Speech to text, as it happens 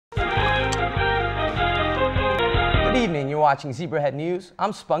Good evening, you're watching Zebrahead News.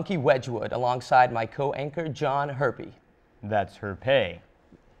 I'm Spunky Wedgwood alongside my co-anchor John Herpy. That's her pay.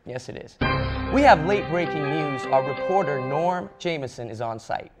 Yes, it is. We have late-breaking news. Our reporter Norm Jameson is on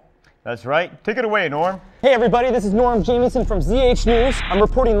site. That's right. Take it away, Norm. Hey everybody, this is Norm Jameson from ZH News. I'm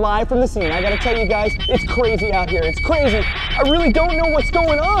reporting live from the scene. I gotta tell you guys, it's crazy out here. It's crazy. I really don't know what's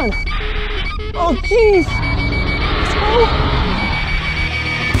going on. Oh, jeez. Oh.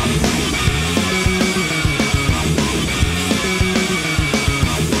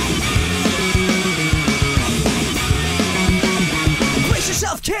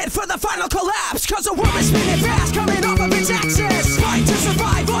 Kid, for the final collapse, cause the world is spinning fast, coming off of its axis. Fight to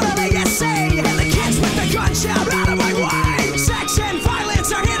survive, orderly essay, and the kids with the gun shout out of my way. Sex and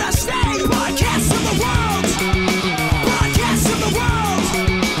violence are here to stay. Broadcast to the world. Broadcast to the world.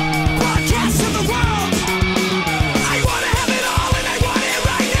 Broadcast to the world. I wanna have it all and I want it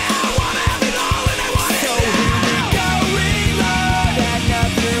right now. I wanna have it all and I want it now. So here we go, reload,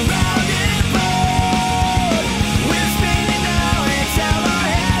 another round in mode. We're spinning now until our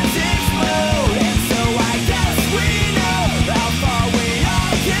heads explode. And so I guess we know how far we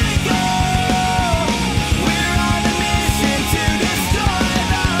all can go. We're on a mission to destroy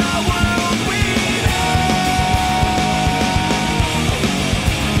the world we know.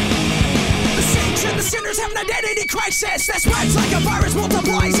 The saints and the sinners have an identity crisis that spreads like a virus,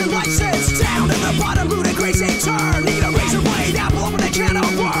 multiplies in license. Down to the bottom, ludicrous a turn. Need a razor blade, apple open a can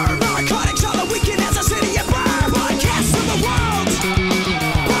of worm. Narcotics on the weekend as a city in burn. Broadcast to the world.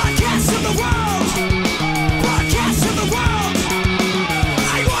 Broadcast to the world. Broadcast to the world.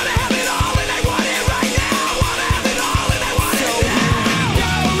 I wanna have it all and I want it right now. I wanna have it all and I want it now.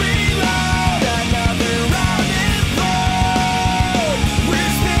 Go reload, another round in mode.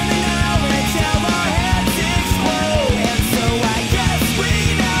 We're spinning now until our heads explode. And so I guess we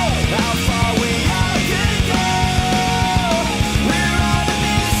know how far we all can go. We're on a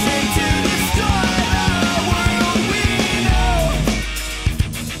mission to destroy the world we know.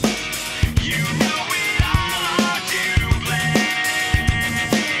 You know we all are to blame.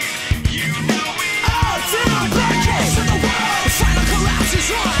 You know we all to blame. Broadcast to the world, final collapse is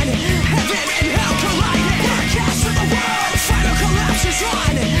on. Heaven and hell colliding. Broadcast to the world, final collapse is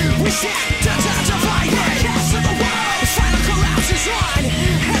on. We stand divided. Broadcast to the world, final collapse is on.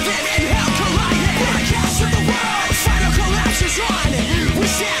 Heaven and hell colliding. Broadcast to the world, final collapse is on. We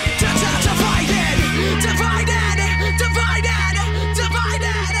stand divided. Divided, divided,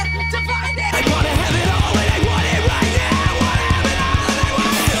 divided, divided. I wanna have it all and I want it right now. I wanna have it all and I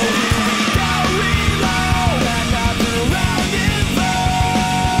want it. So here we go, reload, another round in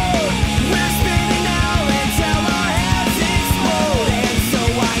mode. We're spinning now until our heads explode. And so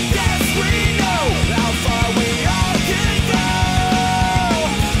I guess we know how far we all can go.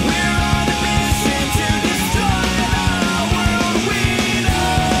 We're on a mission to destroy the world we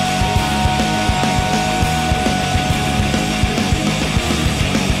know.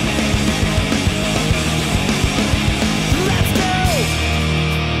 Let's go!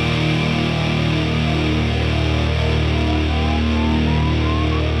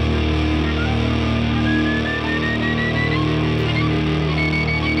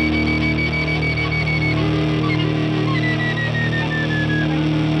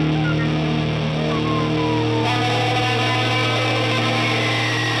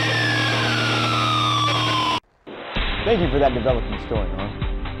 Thank you for that developing story, Norm.